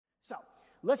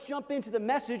Let's jump into the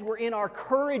message. We're in our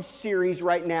Courage series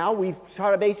right now. We've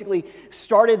sort of basically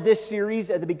started this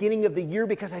series at the beginning of the year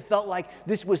because I felt like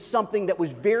this was something that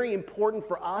was very important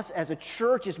for us as a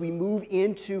church as we move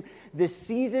into this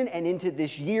season and into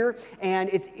this year. And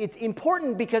it's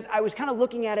important because I was kind of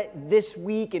looking at it this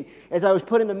week and as I was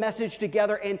putting the message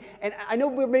together, and I know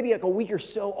we're maybe like a week or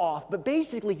so off, but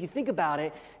basically if you think about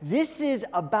it, this is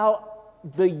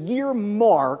about the year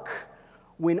mark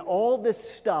when all this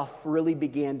stuff really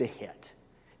began to hit.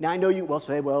 Now, I know you will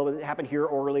say, well, it happened here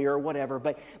earlier or whatever,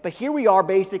 but here we are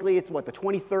basically, it's what, the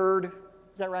 23rd, is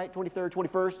that right? 23rd,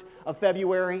 21st of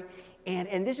February?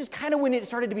 And this is kind of when it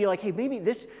started to be like, hey, maybe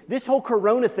this whole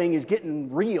corona thing is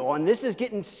getting real, and this is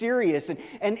getting serious, and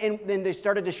then they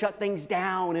started to shut things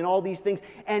down and all these things.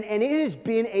 And it has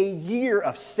been a year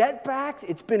of setbacks.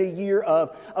 It's been a year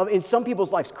of in some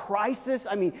people's lives, crisis.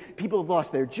 I mean, people have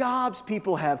lost their jobs.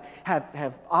 People have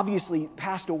obviously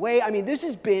passed away. I mean, this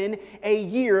has been a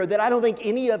year that I don't think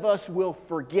any of us will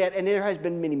forget, and there has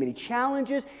been many, many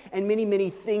challenges and many,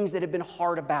 many things that have been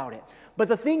hard about it. But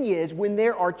the thing is, when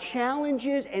there are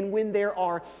challenges and when there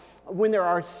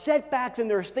are setbacks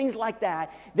and there's things like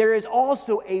that, there is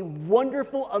also a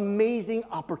wonderful, amazing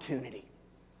opportunity.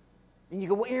 And you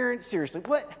go, well, Aaron, seriously,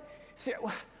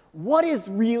 what is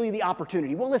really the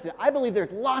opportunity? Well, listen, I believe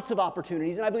there's lots of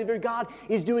opportunities, and I believe that God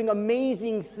is doing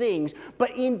amazing things.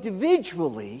 But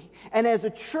individually and as a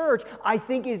church, I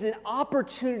think is an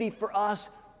opportunity for us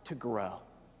to grow.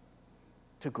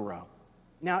 To grow.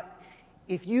 Now,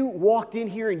 if you walked in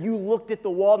here and you looked at the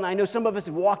wall, and I know some of us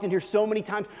have walked in here so many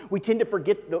times, we tend to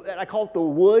forget, I call it the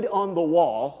wood on the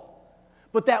wall.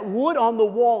 But that wood on the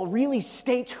wall really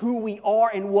states who we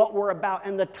are and what we're about.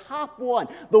 And the top one,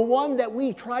 the one that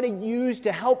we try to use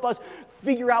to help us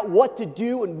figure out what to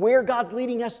do and where God's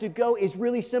leading us to go is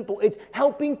really simple. It's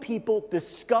helping people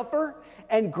discover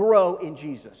and grow in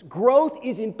Jesus. Growth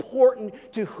is important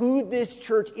to who this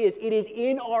church is. It is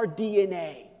in our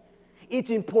DNA. It's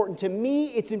important to me.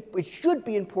 It should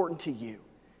be important to you.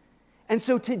 And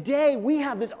so today we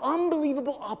have this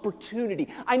unbelievable opportunity.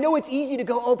 I know it's easy to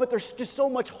go, oh, but there's just so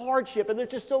much hardship and there's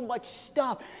just so much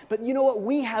stuff. But you know what?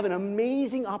 We have an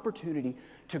amazing opportunity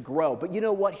to grow. But you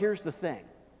know what? Here's the thing.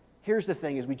 Here's the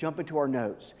thing as we jump into our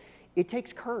notes. It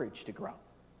takes courage to grow.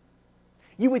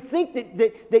 You would think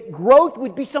that growth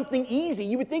would be something easy.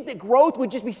 You would think that growth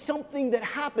would just be something that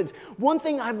happens. One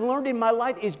thing I've learned in my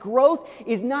life is growth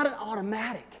is not an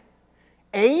automatic.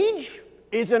 Age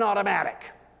is an automatic.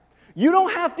 You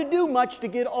don't have to do much to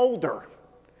get older.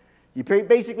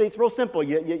 Basically, it's real simple.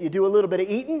 You do a little bit of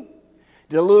eating,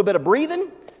 do a little bit of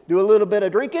breathing, do a little bit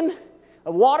of drinking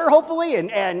of water, hopefully,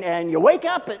 and you wake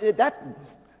up,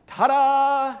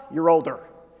 ta-da, you're older.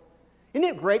 Isn't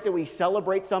it great that we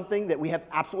celebrate something that we have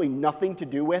absolutely nothing to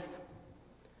do with?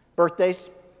 Birthdays.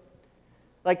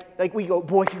 Like we go,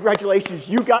 boy, congratulations,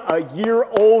 you got a year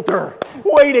older.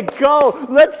 Way to go.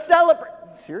 Let's celebrate.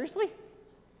 Seriously?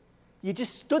 You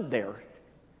just stood there.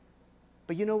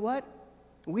 But you know what?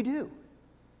 We do.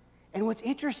 And what's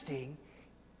interesting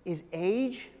is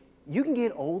age, you can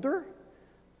get older,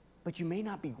 but you may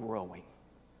not be growing.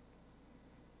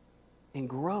 And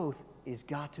growth has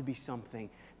got to be something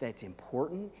that's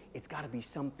important. It's got to be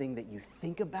something that you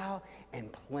think about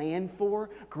and plan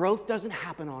for. Growth doesn't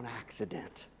happen on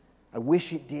accident. I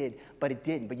wish it did, but it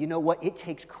didn't. But you know what? It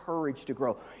takes courage to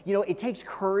grow. You know, it takes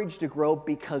courage to grow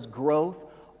because growth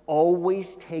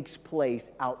always takes place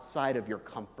outside of your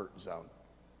comfort zone.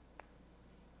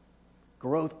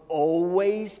 Growth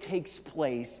always takes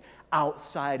place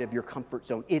outside of your comfort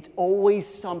zone. It's always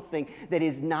something that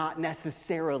is not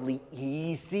necessarily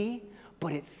easy,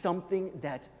 but it's something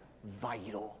that's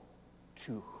vital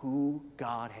to who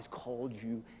God has called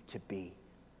you to be.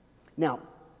 Now,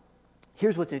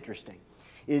 here's what's interesting.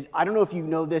 Is I don't know if you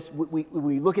know this,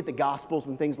 we look at the Gospels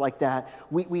and things like that,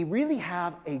 we really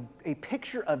have a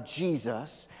picture of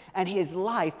Jesus and his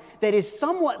life that is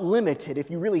somewhat limited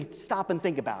if you really stop and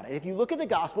think about it. If you look at the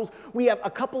Gospels, we have a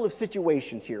couple of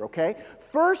situations here, okay?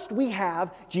 First, we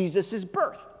have Jesus'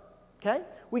 birth, okay?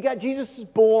 We got Jesus is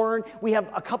born. We have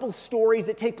a couple stories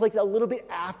that take place a little bit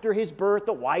after his birth.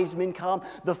 The wise men come,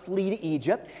 the flee to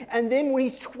Egypt. And then when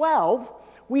he's 12,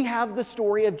 we have the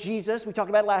story of Jesus, we talked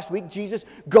about it last week, Jesus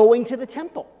going to the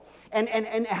temple and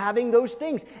having those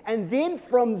things. And then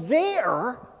from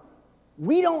there,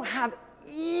 we don't have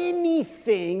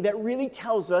anything that really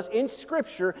tells us in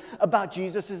Scripture about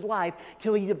Jesus' life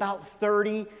till he's about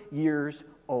 30 years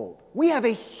old. We have a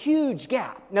huge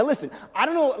gap. Now listen, I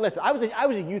don't know, I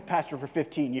was a youth pastor for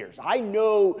 15 years. I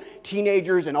know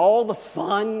teenagers and all the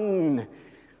fun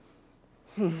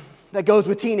that goes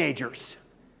with teenagers.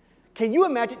 Can you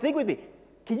imagine, think with me,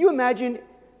 Can you imagine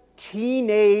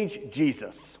teenage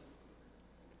Jesus?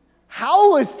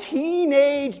 How was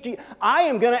teenage Jesus? I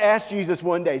am going to ask Jesus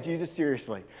one day, Jesus,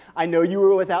 seriously, I know you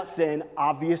were without sin.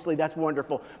 Obviously, that's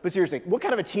wonderful. But seriously, what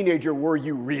kind of a teenager were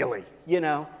you really? You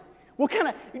know? What kind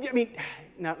of, I mean,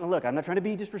 now look, I'm not trying to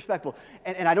be disrespectful,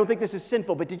 and I don't think this is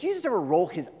sinful, but did Jesus ever roll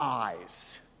his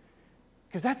eyes?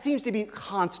 Because that seems to be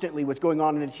constantly what's going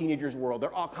on in a teenager's world.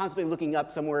 They're all constantly looking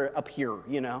up somewhere up here,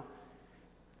 you know?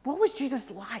 What was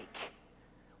Jesus like?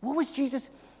 What was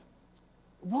Jesus...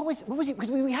 What was he?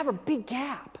 Because we have a big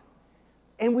gap.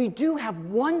 And we do have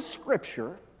one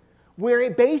scripture where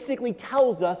it basically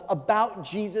tells us about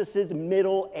Jesus'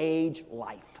 middle age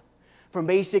life. From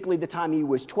basically the time he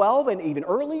was 12 and even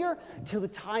earlier till the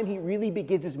time he really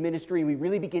begins his ministry and we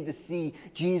really begin to see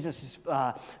Jesus'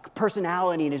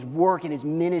 personality and his work and his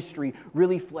ministry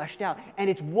really fleshed out. And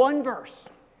it's one verse.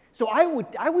 So I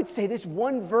would say this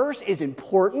one verse is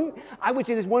important. I would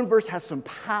say this one verse has some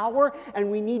power,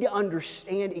 and we need to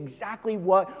understand exactly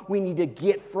what we need to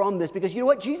get from this. Because you know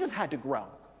what? Jesus had to grow.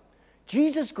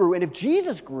 Jesus grew, and if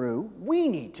Jesus grew, we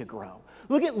need to grow.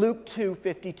 Look at Luke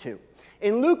 2:52.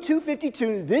 In Luke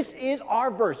 2:52, this is our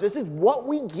verse. This is what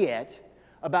we get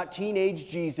about teenage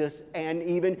Jesus and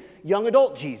even young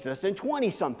adult Jesus and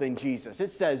 20-something Jesus.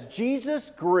 It says, Jesus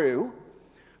grew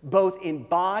both in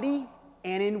body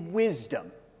and in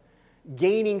wisdom,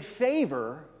 gaining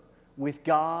favor with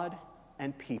God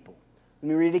and people. Let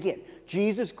me read it again.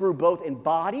 Jesus grew both in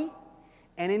body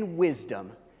and in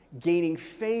wisdom, gaining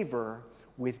favor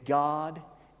with God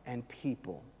and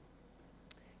people.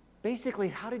 Basically,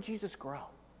 how did Jesus grow?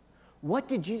 What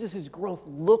did Jesus' growth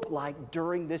look like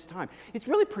during this time? It's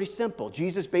really pretty simple.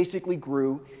 Jesus basically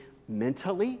grew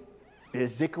mentally,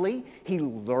 physically. He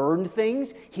learned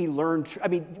things. He learned,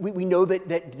 we know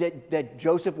that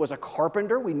Joseph was a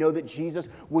carpenter. We know that Jesus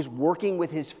was working with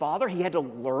his father. He had to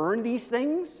learn these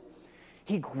things.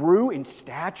 He grew in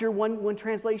stature, one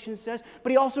translation says,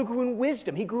 but he also grew in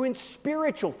wisdom. He grew in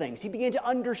spiritual things. He began to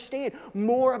understand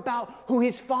more about who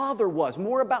his father was,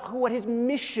 more about what his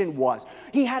mission was.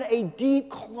 He had a deep,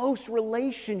 close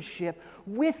relationship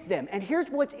with them. And here's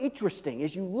what's interesting.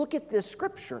 As you look at this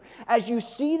scripture, as you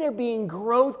see there being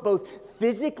growth both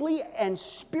physically and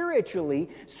spiritually,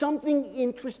 something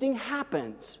interesting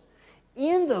happens.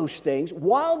 In those things,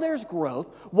 while there's growth,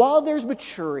 while there's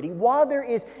maturity, while there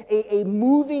is a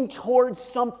moving towards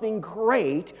something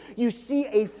great, you see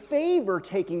a favor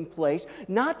taking place,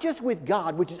 not just with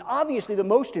God, which is obviously the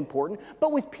most important,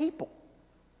 but with people.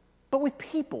 But with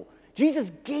people. Jesus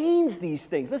gains these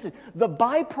things. Listen, the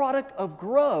byproduct of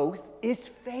growth is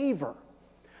favor.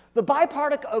 The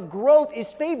byproduct of growth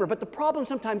is favor, but the problem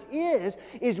sometimes is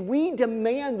we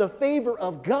demand the favor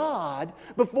of God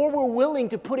before we're willing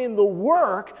to put in the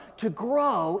work to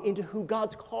grow into who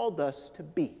God's called us to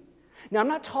be. Now, I'm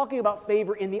not talking about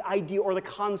favor in the idea or the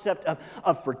concept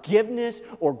of forgiveness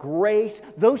or grace.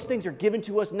 Those things are given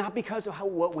to us not because of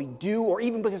what we do or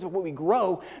even because of what we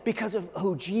grow, because of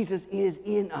who Jesus is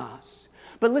in us.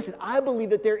 But listen, I believe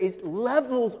that there is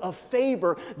levels of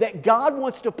favor that God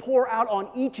wants to pour out on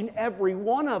each and every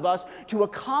one of us to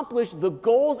accomplish the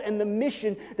goals and the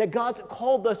mission that God's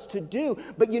called us to do.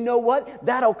 But you know what?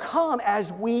 That'll come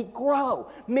as we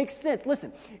grow. Makes sense.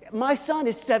 Listen, my son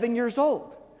is 7 years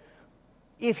old.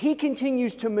 If he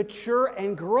continues to mature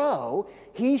and grow,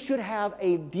 he should have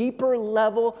a deeper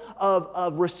level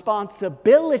of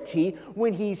responsibility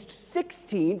when he's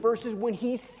 16 versus when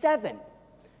he's 7.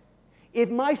 If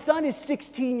my son is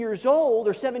 16 years old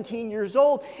or 17 years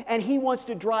old and he wants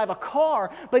to drive a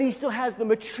car, but he still has the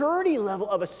maturity level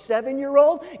of a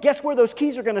 7-year-old, guess where those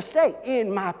keys are going to stay?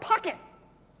 In my pocket.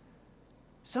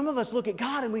 Some of us look at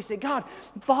God and we say, God,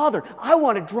 Father, I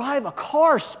want to drive a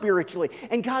car spiritually.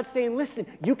 And God's saying, listen,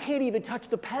 you can't even touch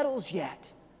the pedals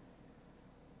yet.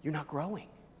 You're not growing.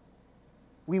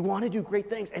 We want to do great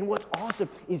things. And what's awesome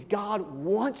is God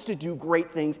wants to do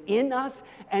great things in us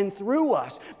and through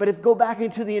us. But if go back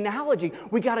into the analogy,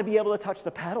 we got to be able to touch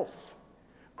the pedals.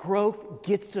 Growth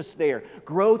gets us there.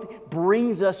 Growth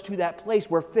brings us to that place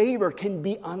where favor can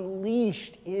be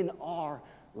unleashed in our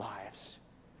lives.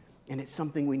 And it's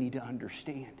something we need to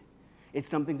understand. It's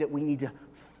something that we need to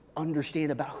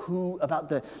understand about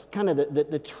the kind of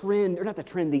the trend, or not the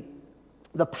trend,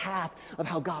 the path of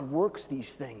how God works these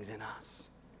things in us.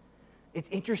 It's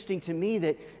interesting to me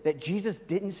that Jesus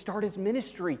didn't start his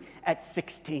ministry at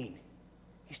 16.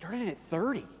 He started at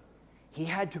 30. He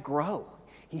had to grow.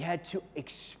 He had to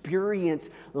experience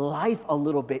life a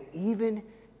little bit, even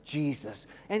Jesus.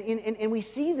 And we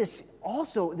see this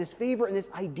also this favor and this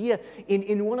idea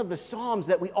in one of the Psalms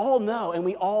that we all know and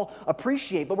we all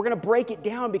appreciate. But we're going to break it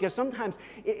down because sometimes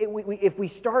if we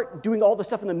start doing all the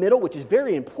stuff in the middle, which is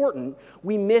very important,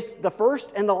 we miss the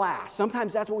first and the last.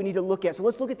 Sometimes that's what we need to look at. So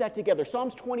let's look at that together.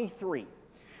 Psalms 23.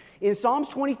 In Psalms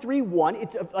 23:1,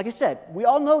 it's like I said, we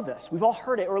all know this. We've all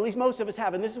heard it, or at least most of us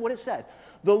have, and this is what it says.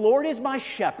 The Lord is my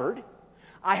shepherd.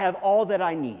 I have all that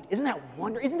I need. Isn't that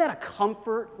wonderful? Isn't that a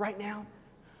comfort right now?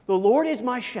 The Lord is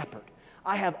my shepherd.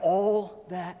 I have all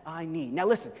that I need. Now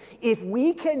listen, if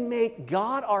we can make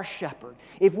God our shepherd,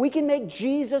 if we can make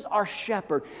Jesus our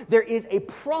shepherd, there is a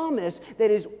promise that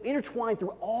is intertwined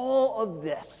through all of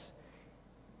this.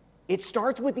 It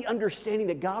starts with the understanding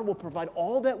that God will provide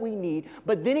all that we need,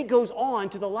 but then it goes on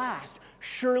to the last.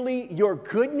 Surely your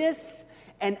goodness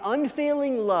and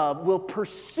unfailing love will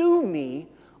pursue me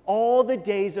all the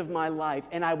days of my life,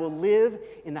 and I will live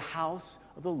in the house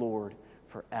of the Lord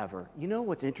forever. You know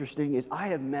what's interesting is I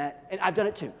have met, and I've done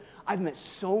it too, I've met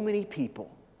so many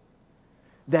people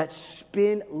that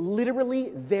spend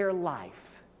literally their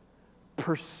life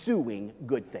pursuing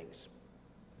good things.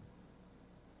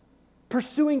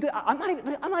 Pursuing good, I'm not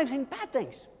even saying bad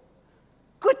things,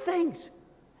 good things.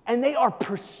 And they are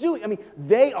pursuing,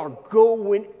 they are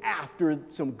going after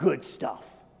some good stuff,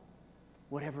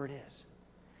 whatever it is.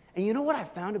 And you know what I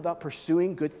found about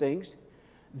pursuing good things?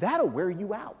 That'll wear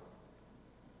you out.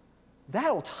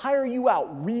 That'll tire you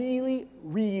out really,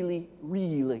 really,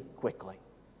 really quickly.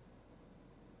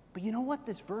 But you know what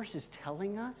this verse is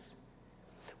telling us?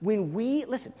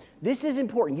 Listen, this is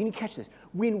important. You need to catch this.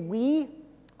 When we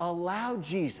allow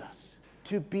Jesus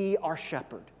to be our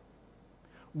shepherd,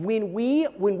 when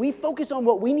we focus on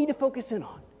what we need to focus in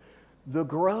on, the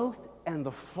growth and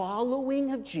the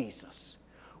following of Jesus,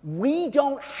 we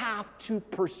don't have to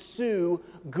pursue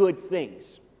good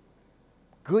things.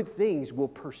 Good things will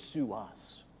pursue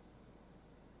us.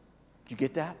 Did you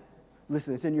get that?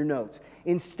 Listen, it's in your notes.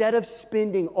 Instead of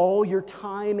spending all your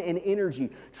time and energy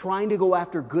trying to go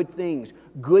after good things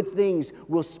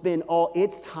will spend all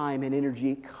its time and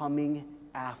energy coming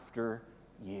after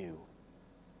you.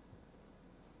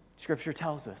 Scripture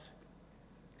tells us,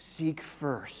 seek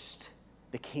first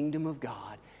the kingdom of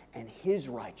God and His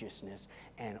righteousness,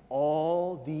 and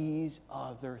all these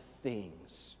other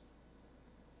things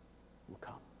will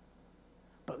come.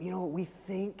 But you know what we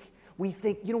think? We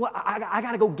think, you know what, I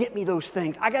got to go get me those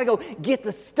things. I got to go get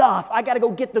the stuff. I got to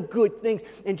go get the good things.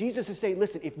 And Jesus is saying,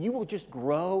 listen, if you will just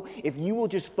grow, if you will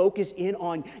just focus in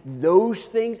on those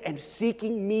things and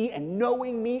seeking me and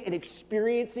knowing me and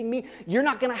experiencing me, you're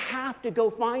not going to have to go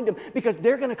find them because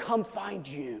they're going to come find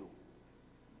you.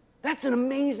 That's an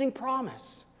amazing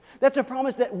promise. That's a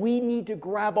promise that we need to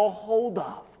grab a hold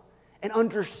of and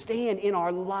understand in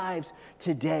our lives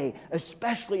today,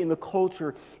 especially in the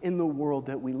culture, in the world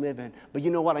that we live in. But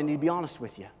you know what? I need to be honest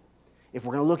with you. If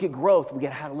we're going to look at growth, we got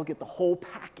to have to look at the whole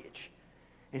package.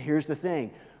 And here's the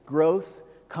thing. Growth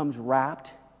comes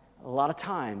wrapped a lot of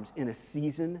times in a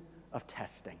season of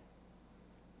testing.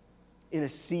 In a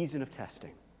season of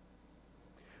testing.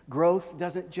 Growth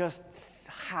doesn't just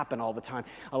happen all the time.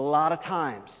 A lot of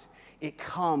times, it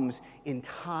comes in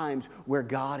times where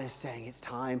God is saying, it's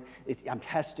time, I'm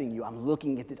testing you, I'm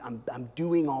looking at this, I'm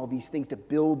doing all these things to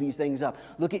build these things up.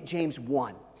 Look at James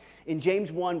 1. In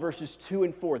James 1, verses 2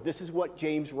 and 4, this is what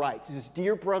James writes. He says,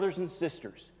 dear brothers and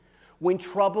sisters, when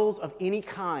troubles of any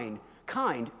kind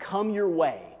come your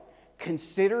way,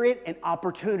 consider it an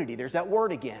opportunity, there's that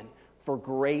word again, for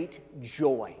great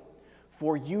joy.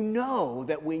 For you know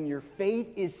that when your faith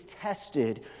is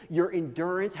tested, your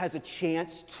endurance has a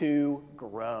chance to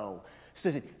grow.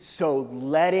 So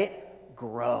let it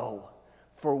grow.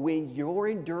 For when your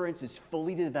endurance is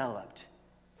fully developed,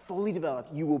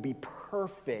 you will be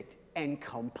perfect and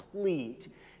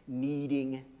complete,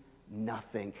 needing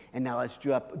nothing. And now let's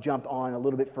jump on a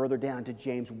little bit further down to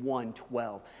James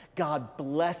 1:12. God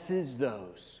blesses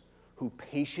those who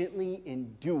patiently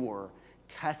endure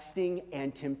testing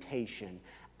and temptation.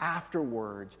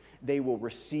 Afterwards, they will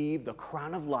receive the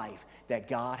crown of life that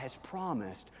God has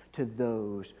promised to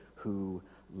those who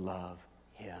love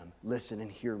Him. Listen and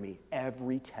hear me.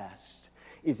 Every test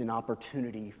is an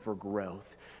opportunity for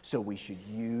growth, so we should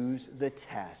use the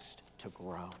test to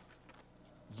grow.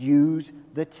 Use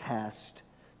the test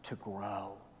to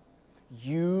grow.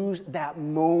 Use that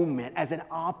moment as an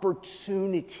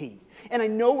opportunity. And I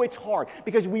know it's hard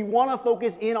because we want to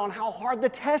focus in on how hard the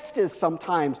test is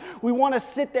sometimes. We want to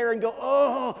sit there and go,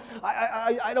 oh,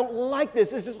 I don't like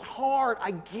this. This is hard.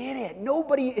 I get it.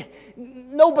 Nobody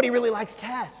really likes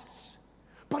tests.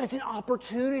 But it's an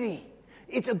opportunity.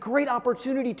 It's a great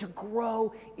opportunity to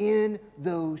grow in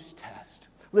those tests.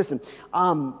 Listen,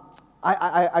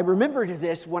 I remembered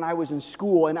this when I was in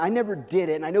school, and I never did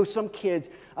it. And I know some kids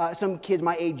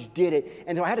my age did it.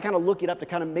 And so I had to kind of look it up to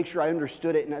kind of make sure I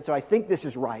understood it. And so I think this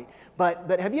is right.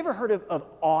 But have you ever heard of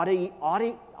auditing?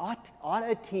 I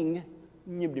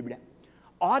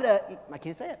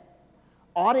can't say it.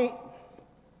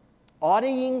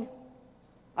 Auditing.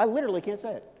 I literally can't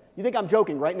say it. You think I'm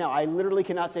joking right now. I literally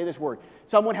cannot say this word.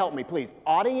 Someone help me, please.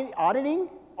 Auditing.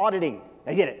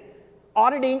 I get it.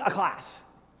 Auditing a class.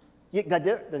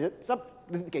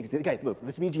 Okay, guys, look,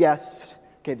 this means yes.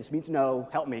 Okay, this means no.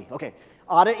 Help me. Okay,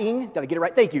 auditing. Did I get it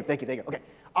right? Thank you. Okay,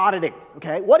 auditing.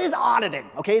 Okay, what is auditing?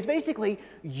 Okay, it's basically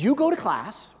you go to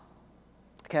class.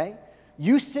 Okay,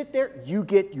 you sit there. You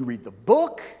read the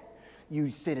book.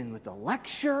 You sit in with the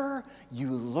lecture.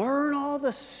 You learn all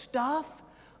the stuff.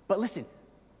 But listen,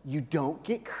 you don't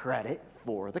get credit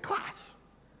for the class.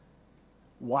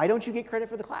 Why don't you get credit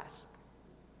for the class?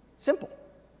 Simple.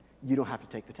 You don't have to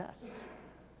take the tests.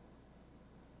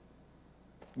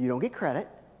 You don't get credit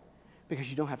because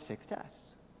you don't have to take the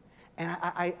tests. And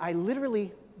I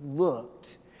literally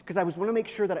looked because I was want to make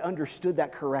sure that I understood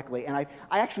that correctly. And I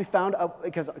actually found,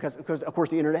 because of course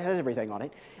the internet has everything on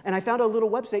it, and I found a little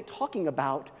website talking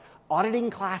about auditing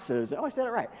classes. Oh, I said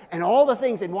it right. And all the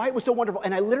things and why it was so wonderful.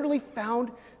 And I literally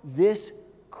found this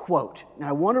quote. And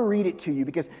I want to read it to you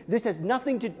because this has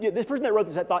nothing to do, this person that wrote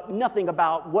this had thought nothing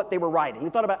about what they were writing. They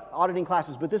thought about auditing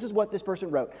classes, but this is what this person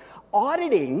wrote.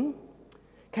 Auditing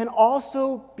can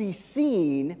also be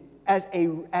seen as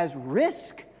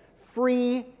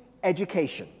risk-free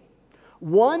education,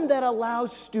 one that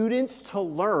allows students to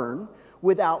learn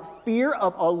without fear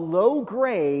of a low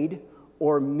grade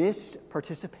or missed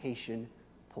participation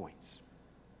points.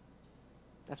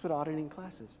 That's what auditing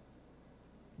class is.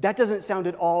 That doesn't sound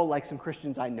at all like some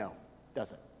Christians I know,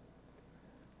 does it?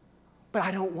 But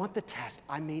I don't want the test.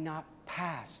 I may not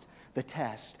pass the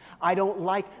test. I don't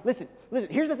like, listen,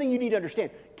 here's the thing you need to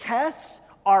understand. Tests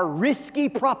are risky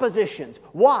propositions.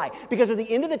 Why? Because at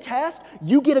the end of the test,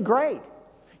 you get a grade.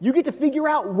 You get to figure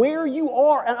out where you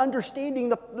are and understanding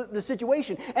the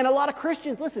situation. And a lot of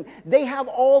Christians, listen, they have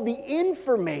all the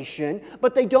information,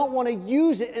 but they don't want to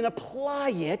use it and apply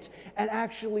it and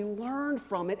actually learn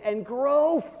from it and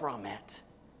grow from it.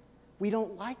 We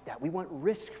don't like that. We want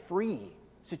risk-free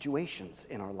situations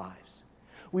in our lives.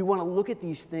 We want to look at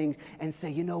these things and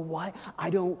say, you know what? I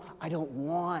don't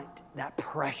want that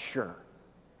pressure.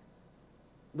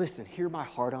 Listen, hear my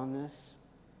heart on this.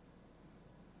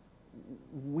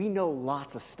 We know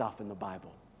lots of stuff in the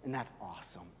Bible, and that's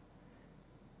awesome.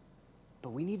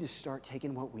 But we need to start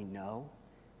taking what we know,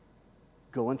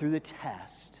 going through the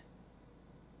test,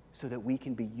 so that we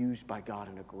can be used by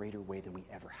God in a greater way than we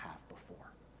ever have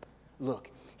before. Look,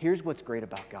 here's what's great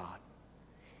about God.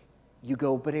 You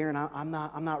go, but Aaron, I'm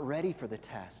not ready for the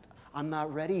test. I'm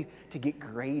not ready to get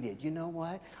graded. You know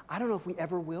what? I don't know if we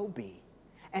ever will be.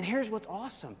 And here's what's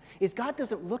awesome, is God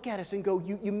doesn't look at us and go,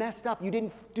 you messed up. You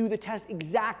didn't do the test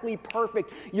exactly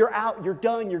perfect. You're out, you're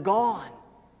done, you're gone.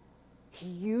 He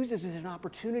uses it as an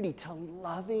opportunity to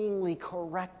lovingly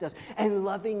correct us and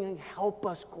lovingly help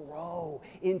us grow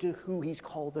into who He's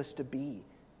called us to be.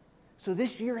 So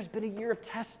this year has been a year of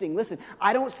testing. Listen,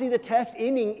 I don't see the test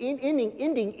ending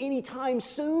anytime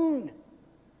soon.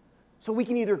 So we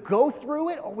can either go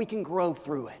through it or we can grow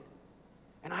through it.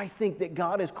 And I think that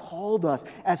God has called us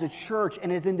as a church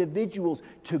and as individuals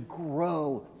to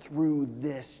grow through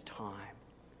this time.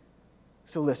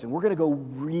 So listen, we're going to go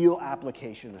real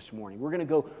application this morning. We're going to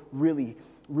go really,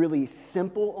 really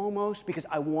simple almost, because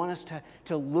I want us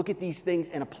to look at these things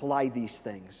and apply these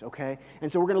things, okay?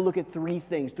 And so we're going to look at three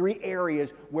things, three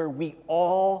areas where we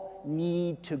all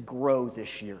need to grow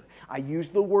this year. I use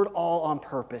the word all on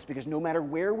purpose because no matter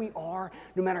where we are,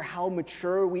 no matter how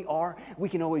mature we are, we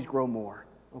can always grow more.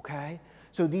 Okay?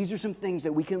 So these are some things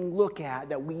that we can look at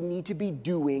that we need to be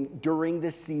doing during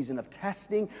this season of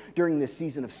testing, during this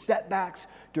season of setbacks,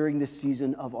 during this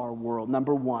season of our world.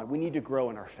 Number one, we need to grow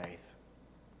in our faith.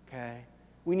 Okay?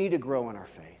 We need to grow in our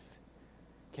faith.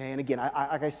 Okay? And again,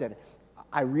 like I said,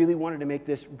 I really wanted to make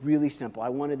this really simple. I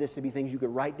wanted this to be things you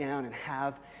could write down and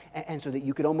have, and so that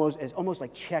you could almost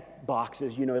like check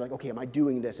boxes, you know, like, okay, am I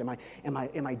doing this? Am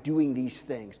I doing these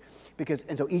things?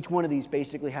 And so each one of these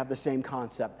basically have the same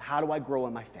concept. How do I grow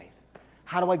in my faith?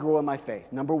 How do I grow in my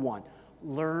faith? Number one,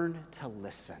 learn to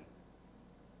listen.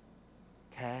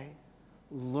 Okay?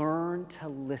 Learn to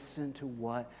listen to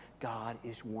what God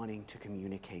is wanting to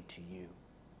communicate to you.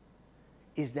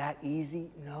 Is that easy?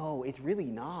 No, it's really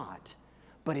not.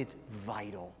 But it's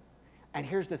vital. And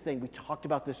here's the thing, we talked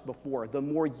about this before. The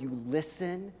more you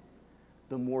listen,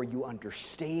 the more you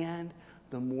understand,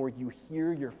 the more you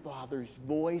hear your Father's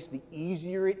voice, the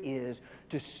easier it is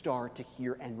to start to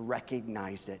hear and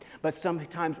recognize it. But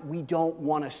sometimes we don't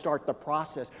want to start the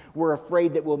process. We're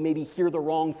afraid that we'll maybe hear the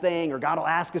wrong thing, or God will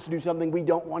ask us to do something we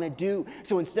don't want to do.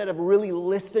 So instead of really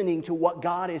listening to what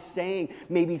God is saying,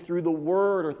 maybe through the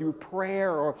Word or through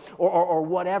prayer or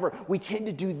whatever, we tend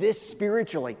to do this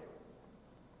spiritually.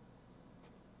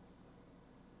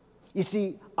 You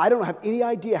see, I don't have any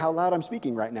idea how loud I'm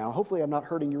speaking right now. Hopefully I'm not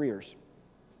hurting your ears.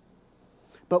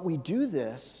 But we do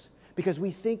this because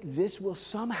we think this will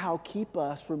somehow keep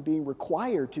us from being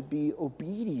required to be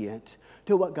obedient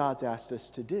to what God's asked us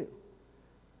to do.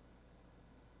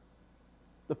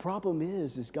 The problem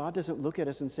is God doesn't look at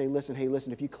us and say, listen,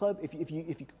 if you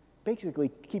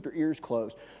basically keep your ears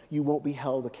closed, you won't be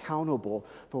held accountable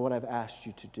for what I've asked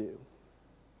you to do.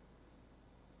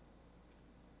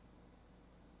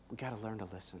 We got to learn to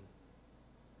listen.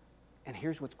 And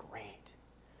here's what's great.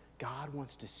 God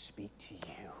wants to speak to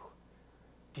you.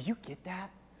 Do you get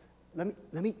that? Let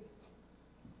me.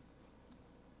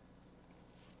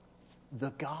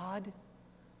 The God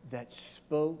that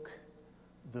spoke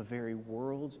the very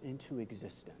worlds into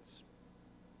existence,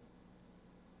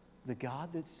 the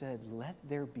God that said, let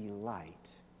there be light,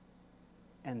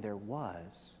 and there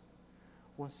was,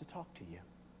 wants to talk to you.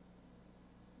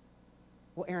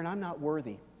 Well, Aaron, I'm not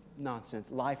worthy. Nonsense.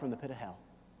 Lie from the pit of hell.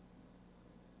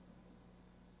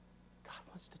 God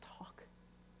wants to talk.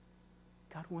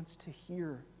 God wants to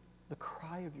hear the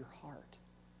cry of your heart.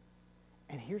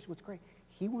 And here's what's great.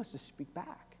 He wants to speak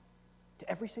back to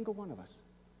every single one of us.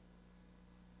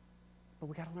 But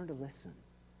we got to learn to listen.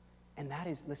 And that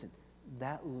is, listen,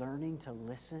 that learning to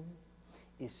listen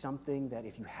is something that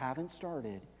if you haven't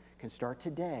started, can start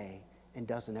today and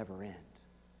doesn't ever end.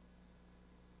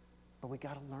 But we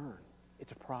got to learn.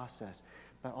 It's a process.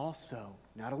 But also,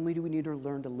 not only do we need to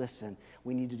learn to listen,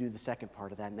 we need to do the second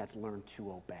part of that, and that's learn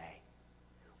to obey.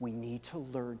 We need to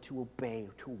learn to obey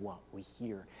to what we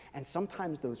hear. And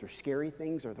sometimes those are scary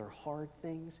things or they're hard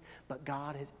things, but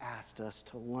God has asked us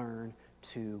to learn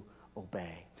to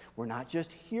obey. We're not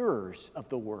just hearers of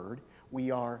the word, we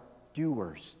are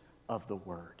doers of the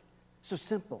word. So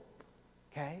simple,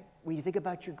 okay? When you think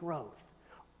about your growth,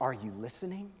 are you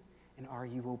listening and are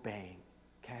you obeying?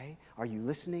 Okay? Are you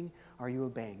listening? Are you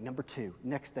obeying? Number two,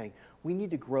 next thing, we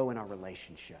need to grow in our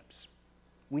relationships.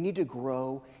 We need to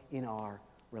grow in our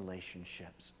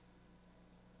relationships.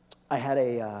 I had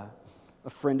a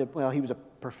friend, he was a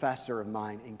professor of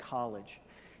mine in college,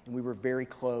 and we were very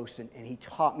close, and he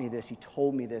taught me this, he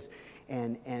told me this,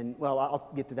 and I'll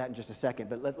get to that in just a second,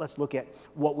 but let's look at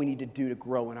what we need to do to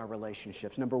grow in our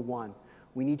relationships. Number one,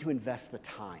 we need to invest the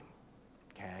time,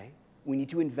 okay? We need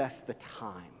to invest the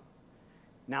time.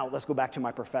 Now, let's go back to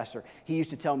my professor. He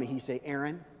used to tell me, he'd say,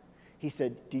 Aaron, he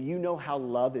said, do you know how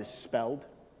love is spelled?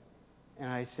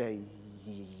 And I say,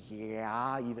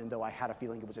 yeah, even though I had a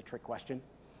feeling it was a trick question.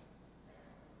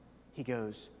 He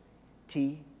goes,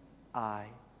 Time.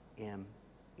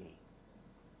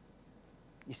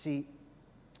 You see,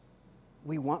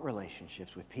 we want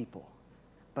relationships with people,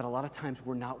 but a lot of times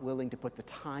we're not willing to put the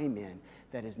time in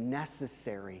that is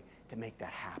necessary to make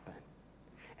that happen.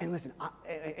 And listen,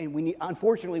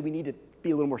 unfortunately, we need to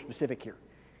be a little more specific here.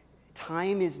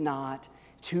 Time is not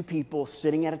two people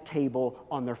sitting at a table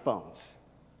on their phones,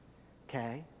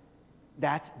 okay?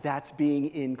 That's being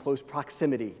in close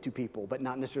proximity to people, but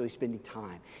not necessarily spending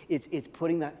time. It's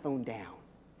putting that phone down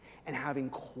and having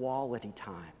quality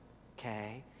time,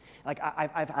 okay? Like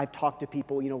I've talked to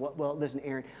people, well, listen,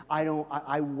 Aaron,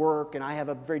 I work and I have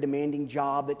a very demanding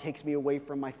job that takes me away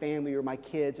from my family or my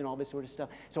kids and all this sort of stuff.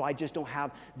 So I just don't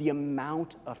have the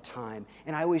amount of time.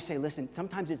 And I always say, listen,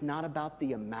 sometimes it's not about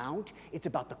the amount, it's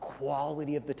about the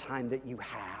quality of the time that you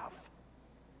have.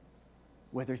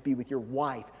 Whether it be with your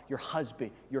wife, your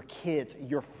husband, your kids,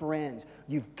 your friends,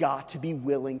 you've got to be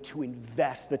willing to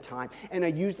invest the time. And I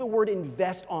use the word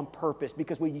invest on purpose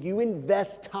because when you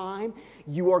invest time,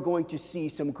 you are going to see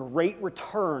some great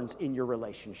returns in your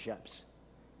relationships.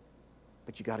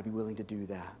 But you got to be willing to do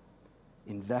that.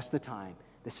 Invest the time.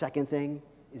 The second thing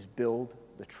is build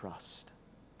the trust.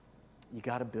 You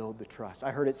got to build the trust.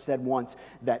 I heard it said once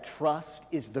that trust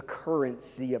is the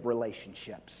currency of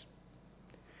relationships.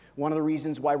 One of the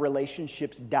reasons why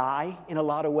relationships die in a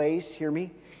lot of ways, hear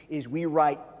me, is we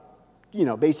write,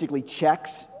 basically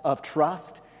checks of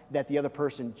trust that the other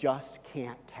person just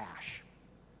can't cash.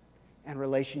 And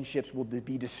relationships will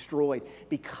be destroyed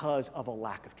because of a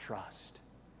lack of trust.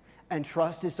 And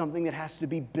trust is something that has to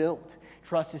be built.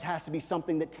 Trust has to be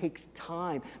something that takes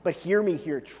time. But hear me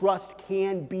here, trust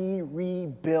can be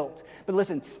rebuilt. But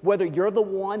listen, whether you're the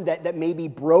one that maybe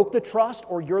broke the trust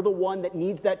or you're the one that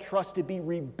needs that trust to be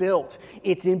rebuilt,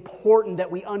 it's important that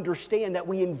we understand that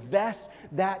we invest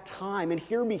that time. And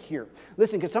hear me here.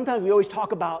 Listen, because sometimes we always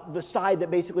talk about the side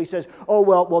that basically says, oh,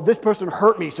 well, this person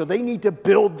hurt me, so they need to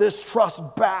build this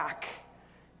trust back.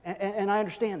 And I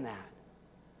understand that.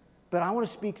 But I want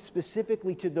to speak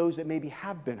specifically to those that maybe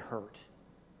have been hurt.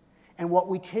 And what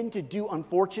we tend to do,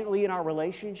 unfortunately, in our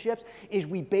relationships is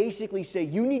we basically say,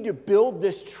 you need to build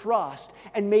this trust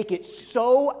and make it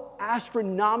so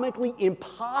astronomically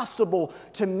impossible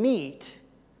to meet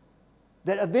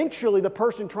that eventually the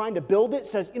person trying to build it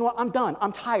says, you know what, I'm done.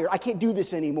 I'm tired. I can't do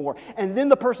this anymore. And then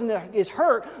the person that is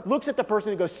hurt looks at the person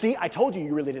and goes, see, I told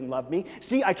you really didn't love me.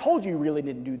 See, I told you really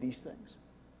didn't do these things.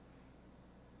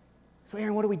 So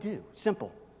Aaron, what do we do?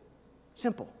 Simple.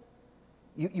 Simple.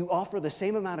 You offer the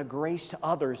same amount of grace to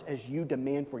others as you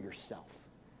demand for yourself.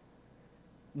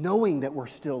 Knowing that we're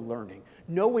still learning.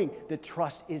 Knowing that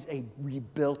trust is a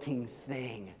rebuilding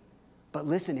thing. But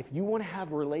listen, if you want to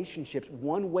have relationships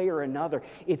one way or another,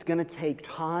 it's going to take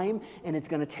time and it's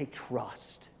going to take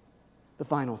trust. The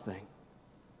final thing.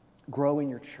 Grow in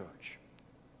your church.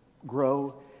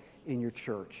 Grow in your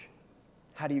church.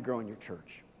 How do you grow in your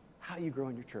church? How do you grow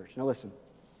in your church? Now listen,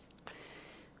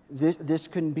 this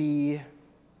can be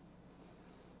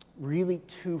really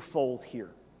twofold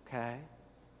here, okay?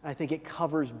 I think it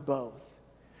covers both.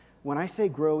 When I say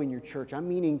grow in your church, I'm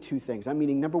meaning two things. I'm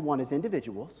meaning, number one, as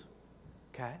individuals,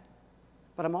 okay?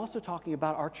 But I'm also talking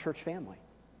about our church family.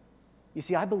 You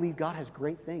see, I believe God has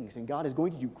great things, and God is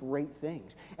going to do great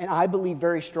things. And I believe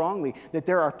very strongly that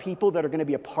there are people that are going to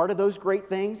be a part of those great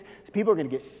things. People are going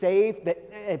to get saved,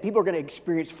 and people are going to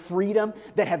experience freedom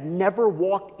that have never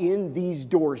walked in these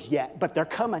doors yet, but they're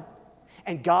coming.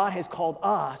 And God has called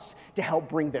us to help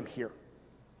bring them here.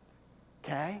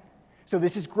 Okay? So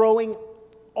this is growing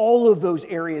all of those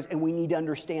areas, and we need to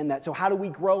understand that. So how do we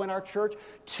grow in our church?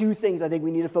 Two things I think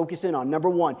we need to focus in on. Number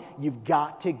one, you've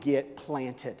got to get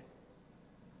planted.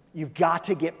 You've got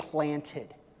to get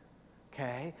planted,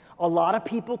 okay? A lot of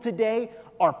people today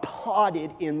are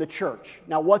potted in the church.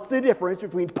 Now, what's the difference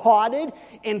between potted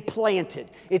and planted?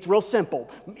 It's real simple.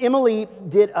 Emily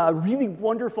did a really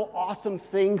wonderful, awesome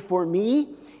thing for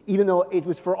me, even though it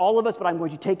was for all of us, but I'm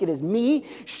going to take it as me.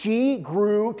 She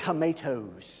grew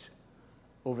tomatoes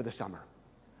over the summer.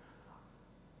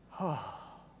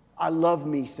 I love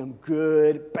me some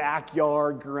good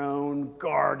backyard-grown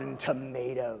garden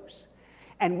tomatoes.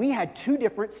 And we had two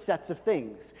different sets of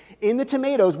things. In the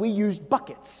tomatoes, we used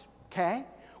buckets, okay?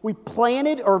 We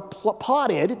planted or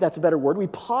potted, that's a better word, we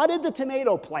potted the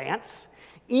tomato plants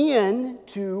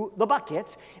into the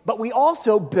buckets, but we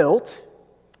also built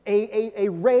a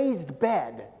raised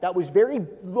bed that was very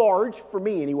large, for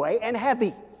me anyway, and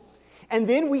heavy. And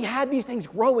then we had these things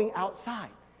growing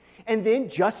outside. And then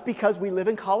just because we live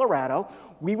in Colorado,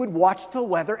 we would watch the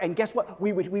weather, and guess what?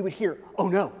 We would hear, oh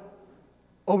no,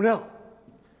 oh no.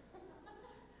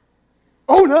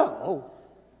 Oh no,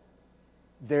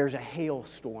 there's a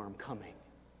hailstorm coming,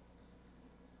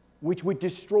 which would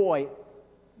destroy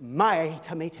my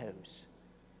tomatoes.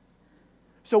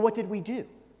 So what did we do?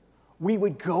 We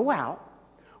would go out,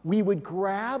 we would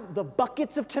grab the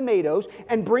buckets of tomatoes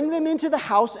and bring them into the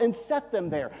house and set them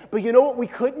there. But you know what we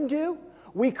couldn't do?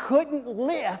 We couldn't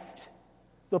lift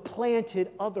the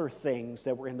planted other things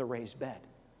that were in the raised bed.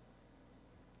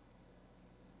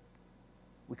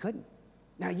 We couldn't.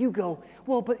 Now you go,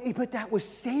 well, but that was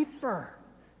safer.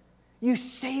 You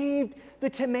saved the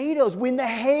tomatoes when the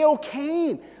hail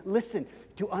came. Listen,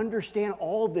 to understand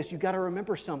all of this, you've got to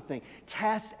remember something.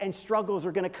 Tests and struggles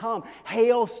are going to come.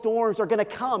 Hailstorms are going to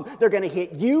come. They're going to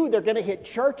hit you. They're going to hit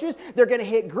churches. They're going to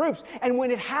hit groups. And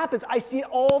when it happens, I see it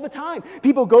all the time.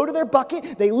 People go to their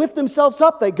bucket. They lift themselves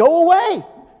up. They go away.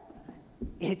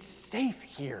 It's safe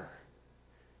here.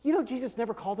 You know, Jesus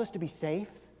never called us to be safe.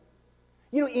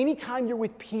 You know, anytime you're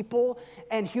with people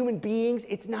and human beings,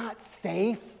 it's not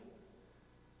safe.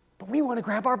 But we want to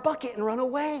grab our bucket and run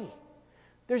away.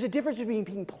 There's a difference between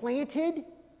being planted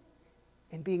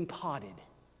and being potted.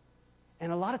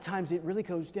 And a lot of times it really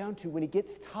goes down to when it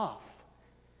gets tough,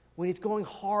 when it's going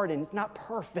hard and it's not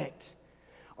perfect,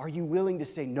 are you willing to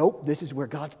say, nope, this is where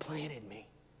God's planted me?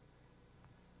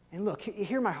 And look,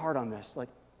 hear my heart on this. Like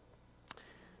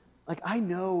I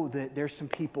know that there's some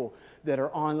people that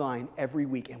are online every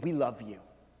week, and we love you.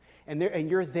 And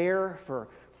you're there for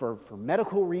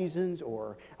medical reasons,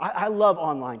 or I love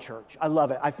online church. I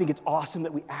love it. I think it's awesome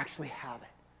that we actually have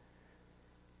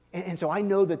it. And so I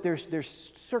know that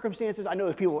there's circumstances. I know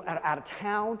there's people out of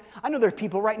town. I know there's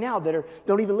people right now that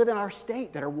don't even live in our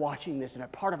state that are watching this and are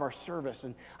part of our service.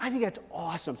 And I think that's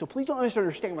awesome. So please don't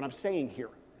misunderstand what I'm saying here.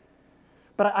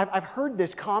 But I've heard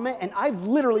this comment, and I've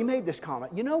literally made this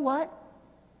comment. You know what?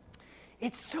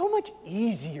 It's so much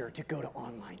easier to go to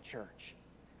online church.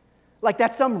 Like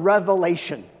that's some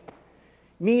revelation.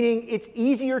 Meaning it's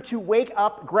easier to wake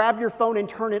up, grab your phone, and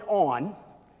turn it on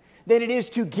than it is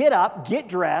to get up, get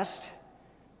dressed,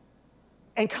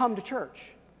 and come to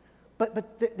church.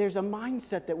 But there's a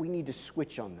mindset that we need to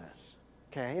switch on this.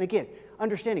 Okay? And again,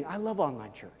 understanding, I love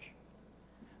online church.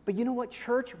 But you know what?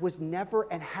 Church was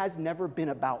never and has never been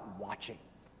about watching.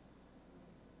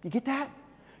 You get that?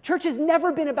 Church has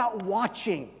never been about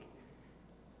watching.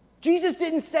 Jesus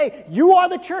didn't say, you are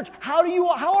the church. How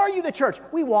are you the church?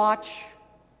 We watch.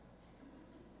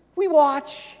 We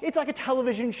watch. It's like a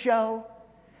television show.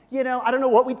 You know, I don't know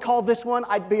what we'd call this one.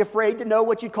 I'd be afraid to know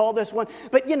what you'd call this one.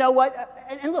 But you know what?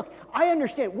 And look, I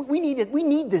understand. We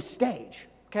need this stage.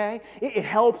 Okay? It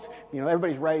helps. You know,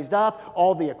 everybody's raised up.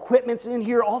 All the equipment's in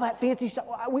here. All that fancy stuff.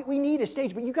 We need a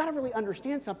stage. But you got to really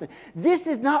understand something. This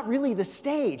is not really the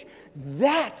stage.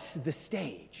 That's the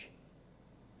stage.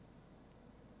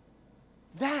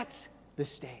 That's the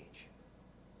stage.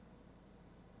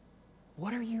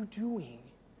 What are you doing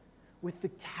with the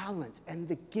talents and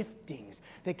the giftings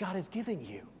that God has given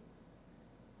you?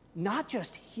 Not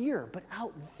just here, but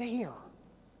out there.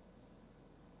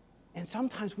 And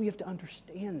sometimes we have to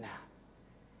understand that.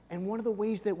 And one of the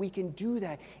ways that we can do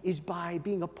that is by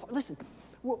being a part. Listen,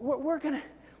 we're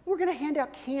gonna hand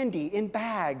out candy in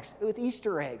bags with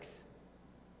Easter eggs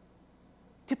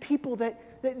to people that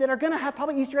are gonna have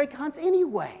probably Easter egg hunts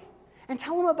anyway, and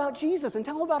tell them about Jesus and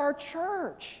tell them about our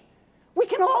church. We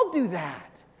can all do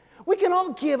that. We can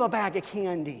all give a bag of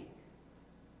candy.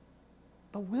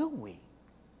 But will we?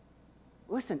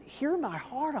 Listen, hear my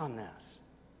heart on this.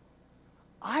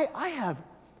 I have,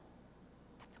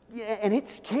 and it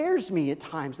scares me at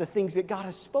times, the things that God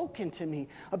has spoken to me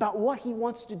about what He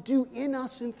wants to do in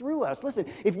us and through us. Listen,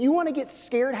 if you want to get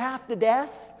scared half to death,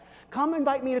 come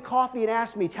invite me to coffee and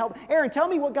ask me, Aaron, tell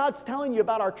me what God's telling you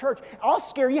about our church. I'll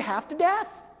scare you half to death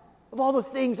of all the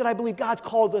things that I believe God's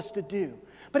called us to do.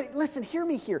 But listen, hear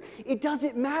me here. It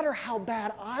doesn't matter how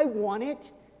bad I want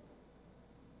it.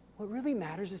 What really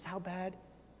matters is how bad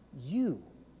you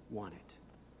want it.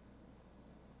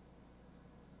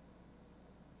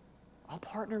 I'll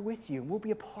partner with you, and we'll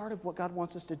be a part of what God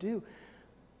wants us to do.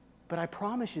 But I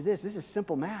promise you this is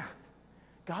simple math.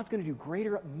 God's going to do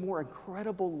greater, more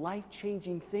incredible,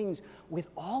 life-changing things with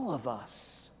all of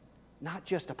us, not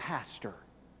just a pastor.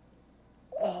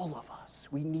 All of us.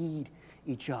 We need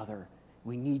each other.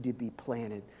 We need to be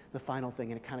planted. The final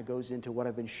thing, and it kind of goes into what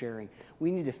I've been sharing,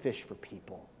 we need to fish for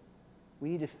people. We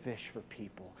need to fish for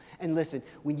people. And listen,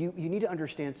 when you need to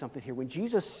understand something here. When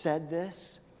Jesus said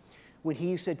this, when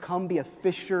He said, come be a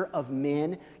fisher of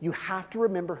men, you have to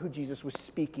remember who Jesus was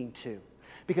speaking to.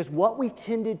 Because what we've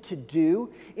tended to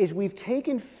do is we've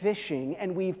taken fishing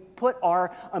and we've put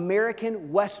our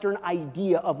American Western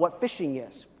idea of what fishing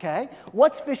is, okay?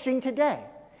 What's fishing today?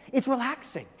 It's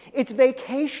relaxing. It's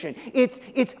vacation. It's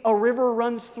a river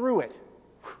runs through it.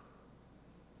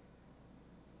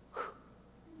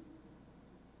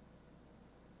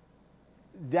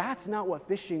 That's not what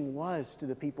fishing was to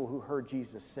the people who heard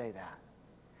Jesus say that.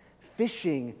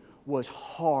 Fishing was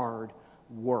hard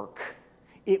work.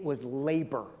 It was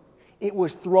labor. It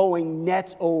was throwing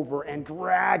nets over and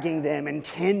dragging them and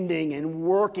tending and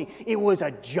working. It was a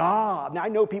job. Now, I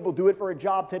know people do it for a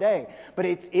job today, but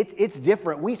it's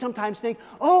different. We sometimes think,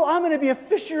 oh, I'm going to be a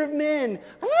fisher of men.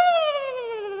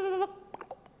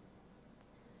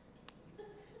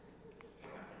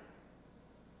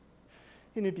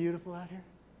 Isn't it beautiful out here?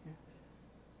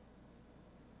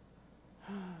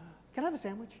 Yeah. Can I have a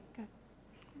sandwich? Okay.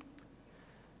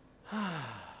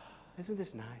 Isn't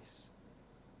this nice?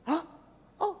 Huh?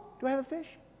 Oh, do I have a fish?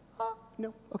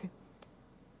 No. Okay.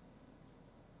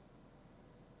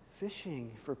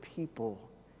 Fishing for people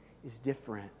is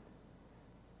different.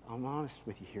 I'm honest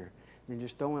with you here. Than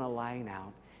just throwing a line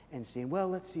out and saying, well,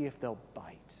 let's see if they'll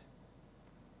bite.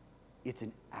 It's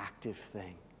an active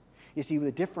thing. You see,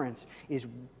 the difference is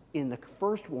in the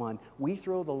first one, we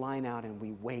throw the line out and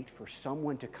we wait for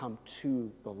someone to come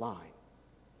to the line.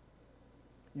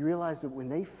 You realize that when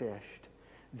they fished,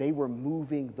 they were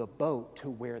moving the boat to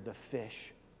where the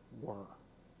fish were.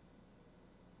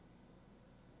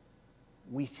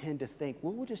 We tend to think,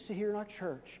 well, we'll just sit here in our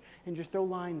church and just throw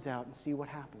lines out and see what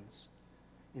happens,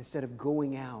 instead of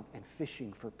going out and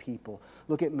fishing for people.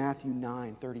 Look at Matthew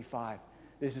 9:35.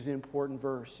 This is an important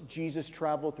verse. Jesus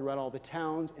traveled throughout all the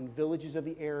towns and villages of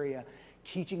the area,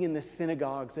 teaching in the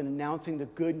synagogues and announcing the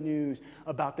good news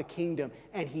about the kingdom.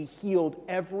 And he healed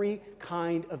every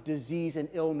kind of disease and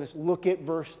illness. Look at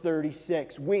verse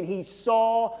 36. When he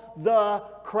saw the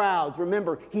crowds,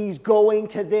 remember, he's going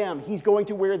to them. He's going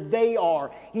to where they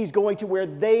are. He's going to where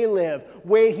they live.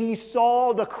 When he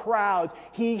saw the crowds,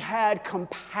 he had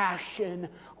compassion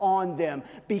on them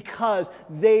because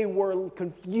they were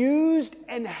confused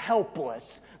and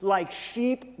helpless, like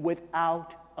sheep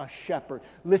without a shepherd.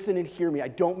 Listen and hear me. I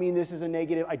don't mean this as a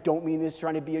negative. I don't mean this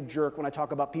trying to be a jerk when I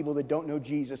talk about people that don't know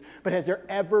Jesus. But has there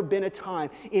ever been a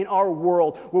time in our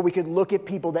world where we could look at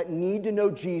people that need to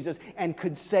know Jesus and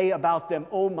could say about them,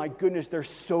 oh my goodness, they're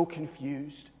so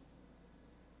confused.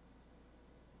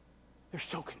 They're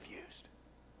so confused.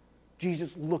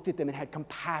 Jesus looked at them and had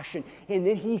compassion. And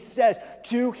then he says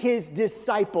to his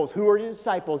disciples, who are his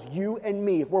disciples? You and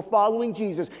me. If we're following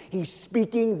Jesus, he's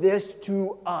speaking this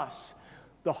to us.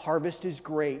 The harvest is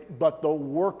great, but the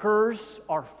workers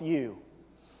are few.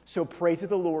 So pray to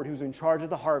the Lord who's in charge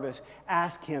of the harvest.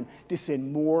 Ask him to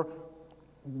send more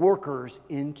workers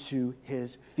into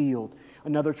his field.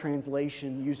 Another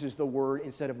translation uses the word,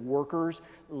 instead of workers,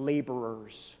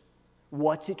 laborers.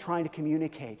 What's it trying to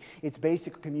communicate? It's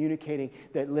basically communicating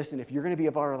that, listen, if you're going to be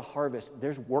a part of the harvest,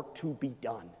 there's work to be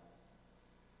done.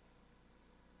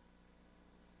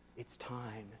 It's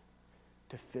time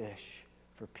to fish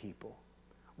for people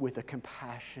with a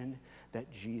compassion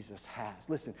that Jesus has.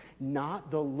 Listen, not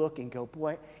the look and go,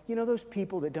 boy, you know those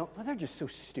people that don't, well, they're just so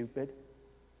stupid.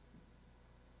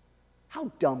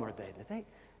 How dumb are they that they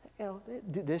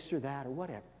do this or that or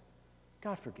whatever?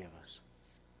 God forgive us.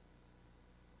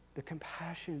 The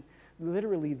compassion,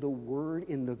 literally the word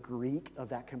in the Greek of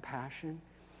that compassion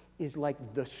is like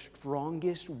the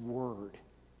strongest word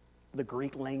the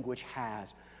Greek language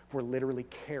has for literally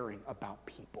caring about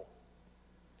people.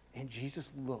 And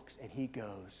Jesus looks and he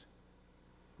goes,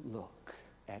 look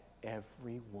at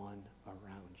everyone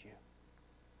around you.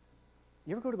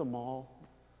 You ever go to the mall,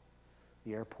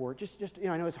 the airport, just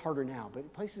I know it's harder now,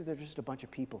 but places that are just a bunch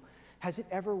of people. Has it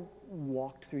ever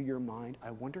walked through your mind,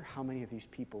 I wonder how many of these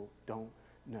people don't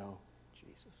know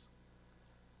Jesus?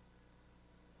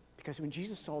 Because when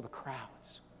Jesus saw the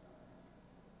crowds,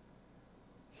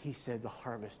 he said the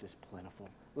harvest is plentiful.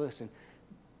 Listen,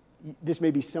 this may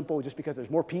be simple just because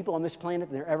there's more people on this planet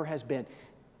than there ever has been.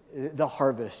 The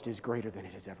harvest is greater than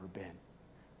it has ever been.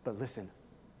 But listen,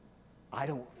 I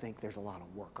don't think there's a lot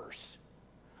of workers.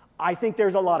 I think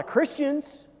there's a lot of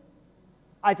Christians.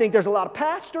 I think there's a lot of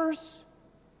pastors.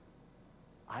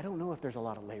 I don't know if there's a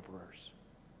lot of laborers.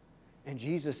 And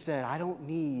Jesus said, I don't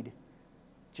need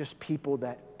just people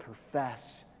that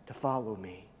profess to follow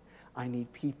me. I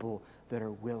need people that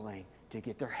are willing to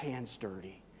get their hands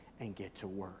dirty and get to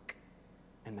work.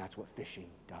 And that's what fishing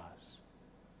does.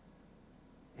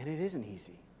 And it isn't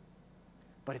easy,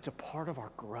 but it's a part of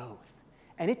our growth.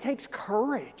 And it takes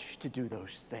courage to do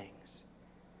those things.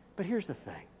 But here's the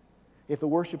thing. If the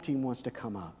worship team wants to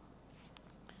come up,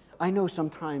 I know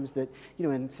sometimes that,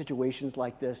 in situations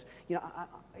like this,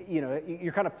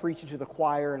 you're kind of preaching to the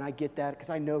choir, and I get that because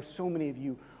I know so many of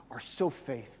you are so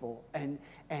faithful and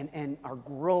are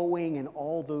growing and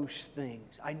all those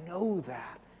things. I know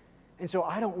that. And so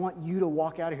I don't want you to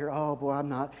walk out of here, oh, boy, I'm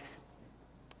not.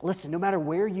 Listen, no matter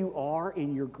where you are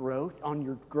in your growth, on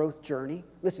your growth journey,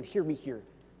 listen, hear me here.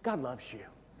 God loves you.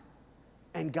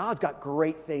 And God's got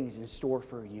great things in store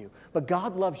for you. But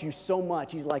God loves you so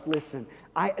much. He's like, listen,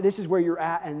 this is where you're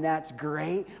at, and that's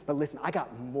great. But listen, I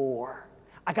got more.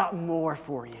 I got more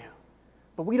for you.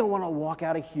 But we don't want to walk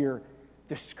out of here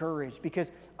discouraged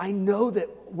because I know that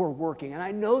we're working and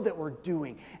I know that we're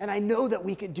doing and I know that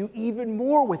we could do even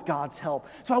more with God's help.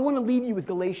 So I want to leave you with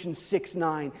Galatians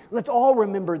 6:9. Let's all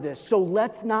remember this. So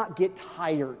let's not get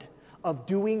tired of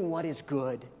doing what is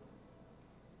good.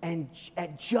 And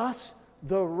at just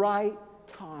the right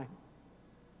time,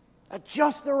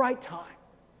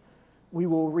 we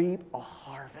will reap a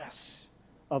harvest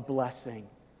of blessing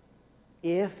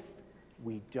if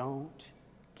we don't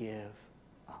give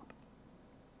up.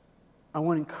 I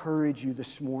want to encourage you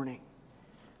this morning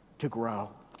to grow.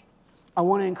 I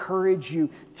want to encourage you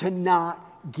to not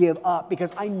give up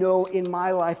because I know in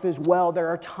my life as well there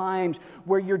are times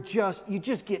where you just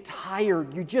get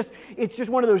tired. It's just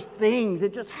one of those things.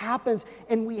 It just happens.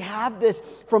 And we have this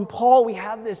from Paul. We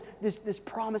have this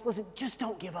promise. Listen, just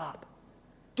don't give up.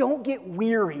 Don't get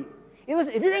weary. And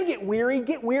listen, if you're going to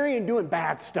get weary in doing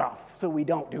bad stuff so we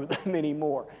don't do them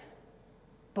anymore.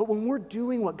 But when we're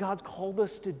doing what God's called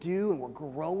us to do and we're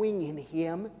growing in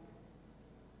Him,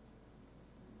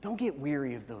 don't get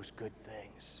weary of those good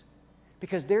things.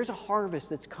 Because there's a harvest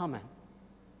that's coming.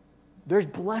 There's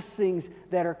blessings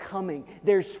that are coming.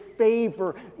 There's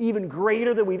favor even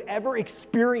greater than we've ever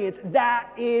experienced. That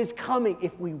is coming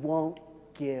if we won't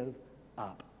give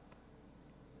up.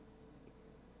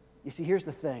 You see, here's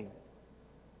the thing.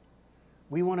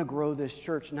 We want to grow this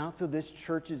church, not so this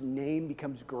church's name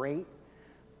becomes great,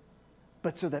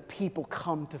 but so that people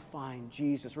come to find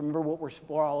Jesus. Remember what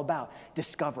we're all about.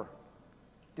 Discover.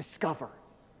 Discover.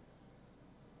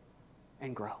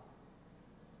 And grow.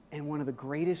 And one of the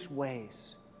greatest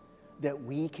ways that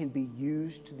we can be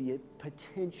used to the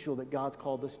potential that God's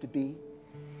called us to be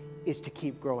is to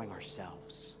keep growing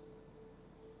ourselves.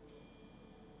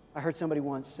 I heard somebody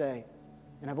once say,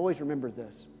 and I've always remembered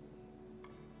this,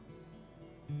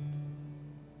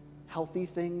 healthy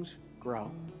things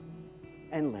grow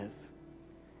and live,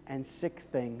 and sick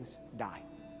things die.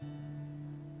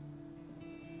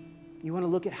 You want to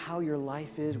look at how your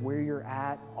life is, where you're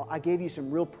at. I gave you some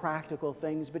real practical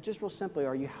things, but just real simply,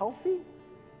 are you healthy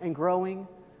and growing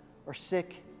or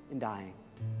sick and dying?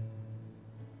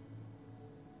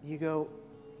 You go,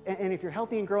 and if you're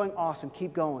healthy and growing, awesome,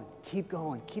 keep going, keep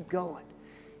going, keep going.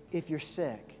 If you're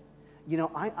sick, you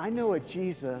know, I know a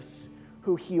Jesus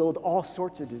who healed all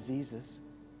sorts of diseases.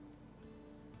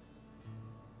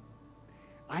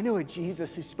 I know a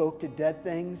Jesus who spoke to dead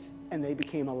things and they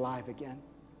became alive again.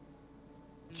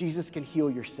 Jesus can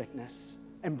heal your sickness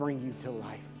and bring you to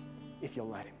life if you'll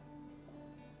let Him.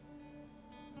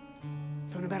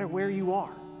 So no matter where you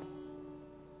are,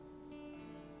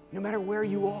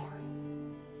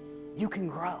 you can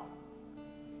grow.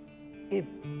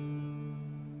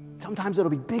 Sometimes it'll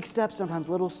be big steps, sometimes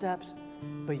little steps,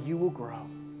 but you will grow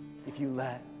if you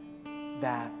let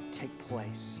that take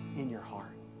place in your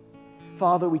heart.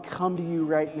 Father, we come to you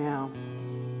right now.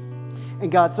 And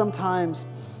God, sometimes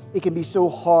it can be so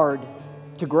hard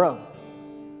to grow.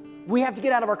 We have to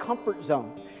get out of our comfort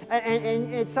zone.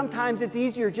 And sometimes it's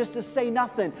easier just to say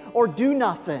nothing or do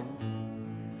nothing.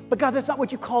 But God, that's not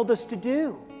what you called us to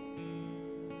do.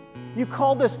 You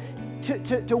called us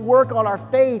to work on our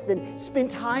faith and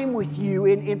spend time with you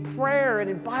in prayer and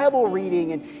in Bible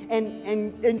reading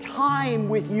and time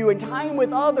with you and time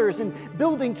with others and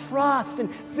building trust and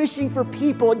fishing for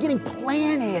people and getting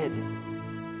planted.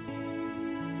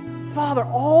 Father,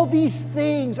 all these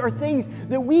things are things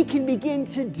that we can begin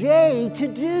today to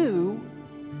do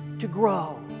to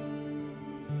grow.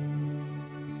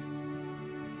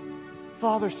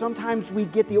 Father, sometimes we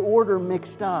get the order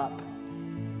mixed up.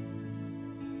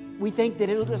 We think that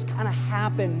it'll just kind of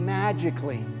happen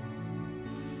magically.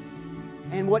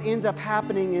 And what ends up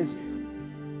happening is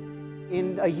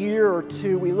in a year or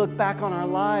two, we look back on our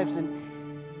lives and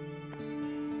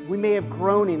we may have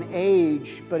grown in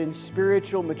age, but in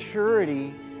spiritual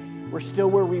maturity, we're still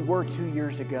where we were 2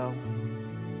 years ago.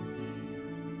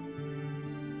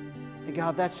 And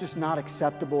God, that's just not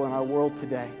acceptable in our world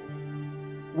today.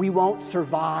 We won't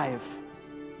survive,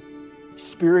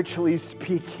 spiritually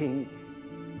speaking,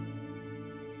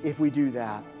 if we do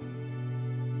that.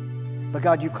 But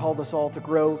God, you've called us all to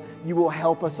grow. You will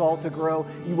help us all to grow.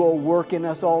 You will work in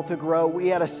us all to grow. We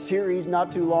had a series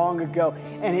not too long ago,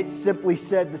 and it simply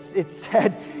said,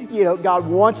 God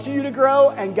wants you to grow,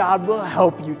 and God will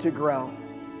help you to grow.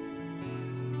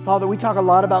 Father, we talk a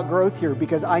lot about growth here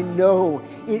because I know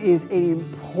it is an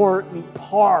important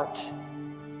part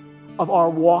of our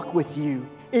walk with you.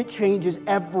 It changes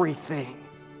everything.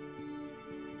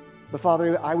 But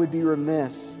Father, I would be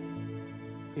remiss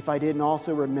if I didn't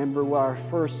also remember what our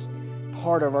first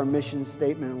part of our mission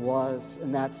statement was,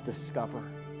 and that's discover.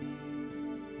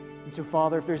 And so,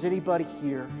 Father, if there's anybody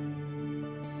here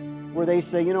where they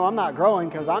say, I'm not growing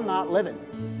because I'm not living.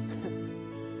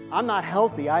 I'm not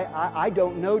healthy. I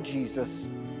don't know Jesus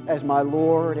as my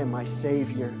Lord and my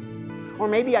Savior. Or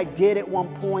maybe I did at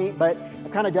one point, but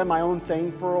I've kind of done my own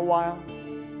thing for a while.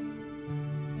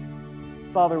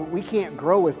 Father, we can't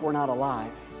grow if we're not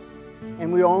alive.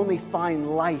 And we only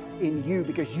find life in you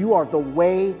because you are the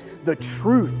way, the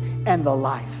truth, and the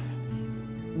life.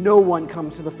 No one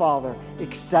comes to the Father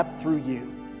except through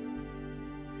you.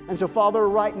 And so, Father,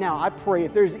 right now, I pray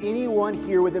if there's anyone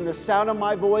here within the sound of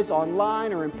my voice,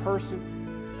 online or in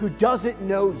person, who doesn't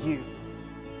know you,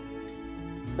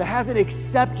 that hasn't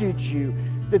accepted you,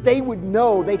 that they would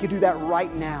know they could do that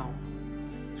right now.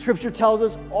 Scripture tells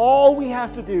us all we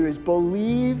have to do is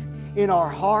believe in our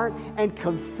heart and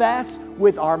confess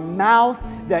with our mouth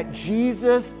that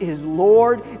Jesus is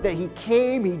Lord, that He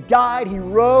came, He died, He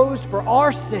rose for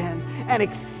our sins, and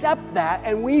accept that,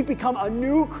 and we become a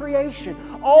new creation.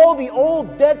 All the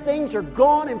old dead things are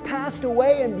gone and passed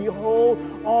away, and behold,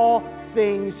 all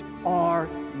things are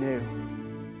new.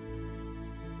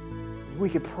 We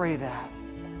could pray that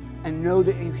and know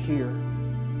that you hear.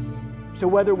 So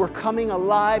whether we're coming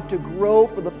alive to grow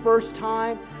for the first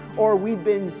time, or we've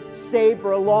been saved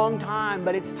for a long time,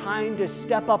 but it's time to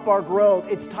step up our growth.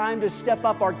 It's time to step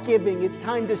up our giving. It's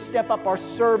time to step up our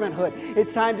servanthood.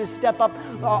 It's time to step up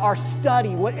our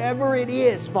study. Whatever it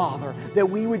is, Father, that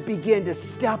we would begin to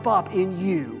step up in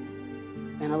you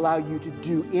and allow you to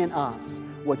do in us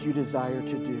what you desire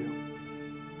to do.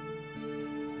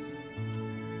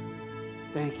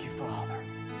 Thank you, Father.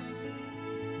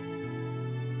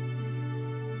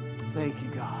 Thank you,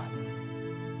 God.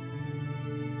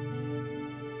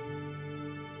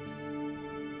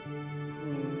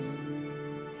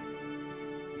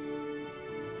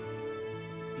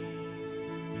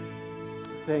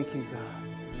 Thank you, God.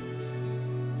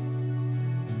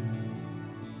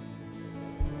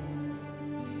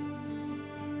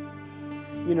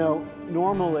 You know,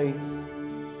 normally,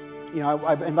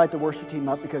 I invite the worship team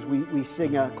up because we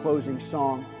sing a closing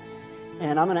song.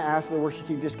 And I'm going to ask the worship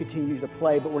team just continue to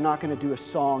play, but we're not going to do a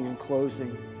song in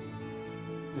closing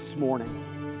this morning.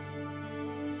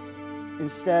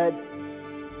 Instead,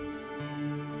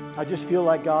 I just feel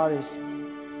like God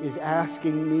is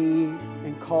asking me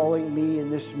and calling me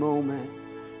in this moment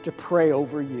to pray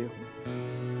over you.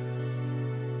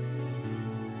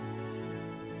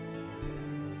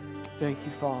 Thank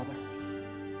you, Father.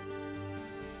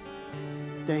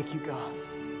 Thank you, God.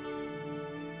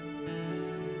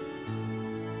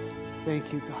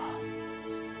 Thank you, God.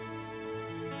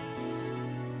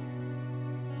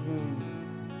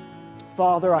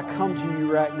 Father, I come to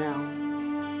you right now,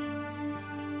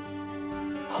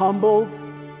 humbled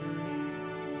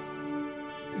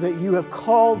that you have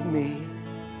called me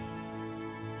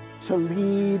to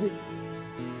lead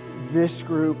this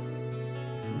group,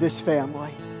 this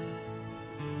family.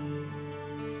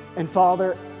 And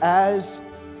Father, as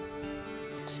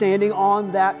standing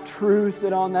on that truth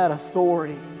and on that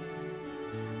authority,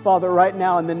 Father, right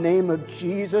now in the name of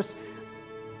Jesus,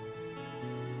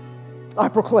 I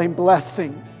proclaim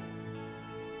blessing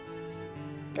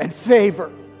and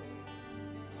favor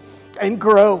and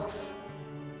growth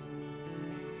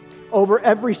over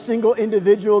every single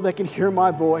individual that can hear my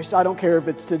voice. I don't care if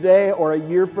it's today or a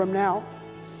year from now.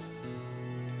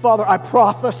 Father, I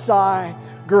prophesy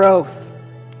growth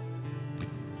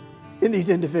in these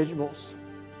individuals.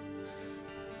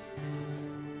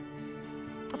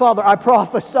 Father, I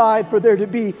prophesy for there to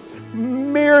be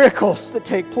miracles that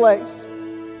take place,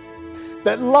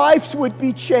 that lives would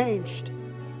be changed,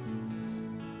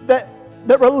 that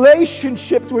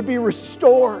relationships would be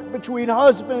restored between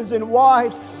husbands and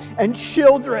wives and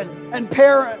children and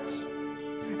parents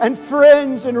and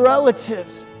friends and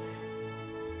relatives,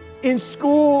 in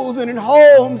schools and in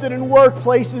homes and in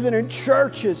workplaces and in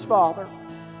churches, Father.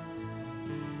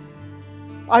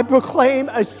 I proclaim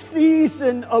a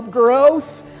season of growth,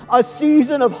 a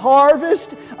season of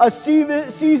harvest, a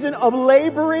season of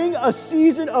laboring, a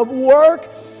season of work,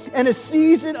 and a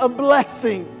season of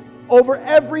blessing over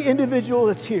every individual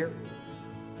that's here.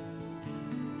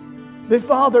 That,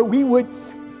 Father, we would,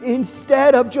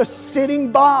 instead of just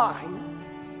sitting by,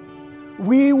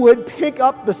 we would pick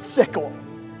up the sickle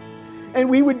and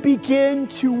we would begin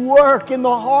to work in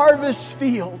the harvest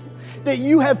field that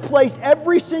you have placed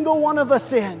every single one of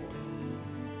us in.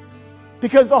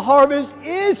 Because the harvest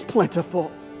is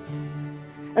plentiful.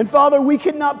 And Father, we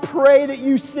cannot pray that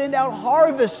you send out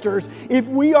harvesters if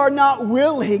we are not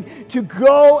willing to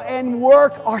go and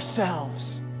work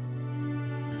ourselves.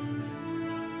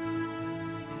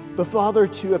 But Father,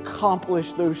 to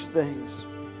accomplish those things,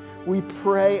 we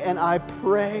pray, and I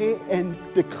pray and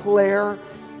declare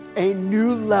a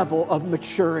new level of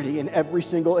maturity in every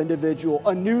single individual,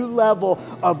 a new level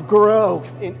of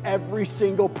growth in every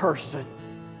single person.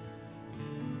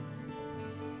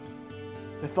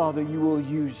 That, Father, you will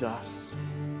use us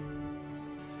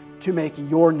to make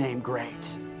your name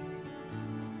great,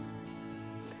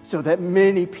 so that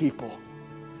many people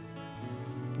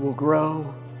will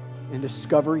grow and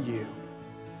discover you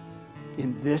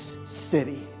in this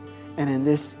city and in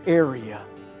this area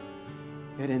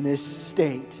and in this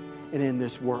state and in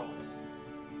this world.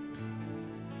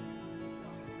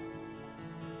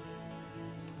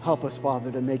 Help us,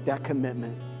 Father, to make that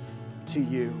commitment to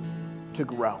you to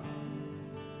grow.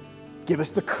 Give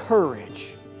us the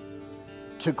courage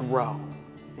to grow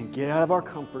and get out of our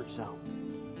comfort zone.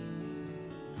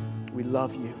 We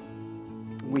love you.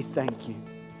 We thank you.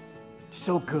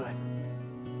 So good.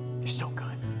 You're so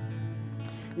good.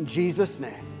 In Jesus'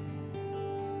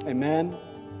 name, amen.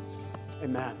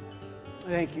 Amen.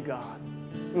 Thank you, God.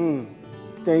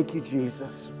 Thank you,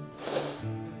 Jesus.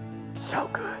 So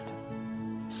good.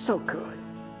 So good.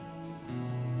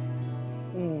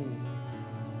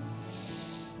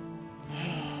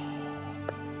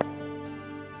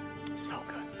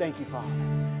 Thank you, Father.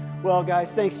 Well,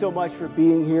 guys, thanks so much for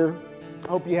being here.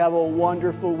 Hope you have a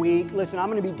wonderful week. Listen, I'm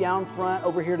going to be down front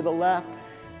over here to the left.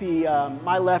 Be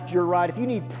my left, your right. If you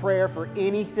need prayer for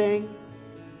anything,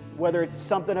 whether it's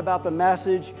something about the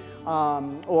message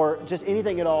or just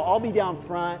anything at all, I'll be down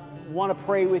front. Want to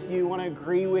pray with you, want to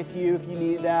agree with you if you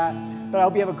need that. But I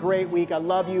hope you have a great week. I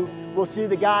love you. We'll see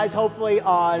the guys hopefully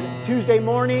on Tuesday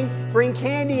morning. Bring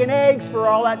candy and eggs for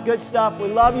all that good stuff. We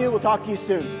love you. We'll talk to you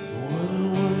soon.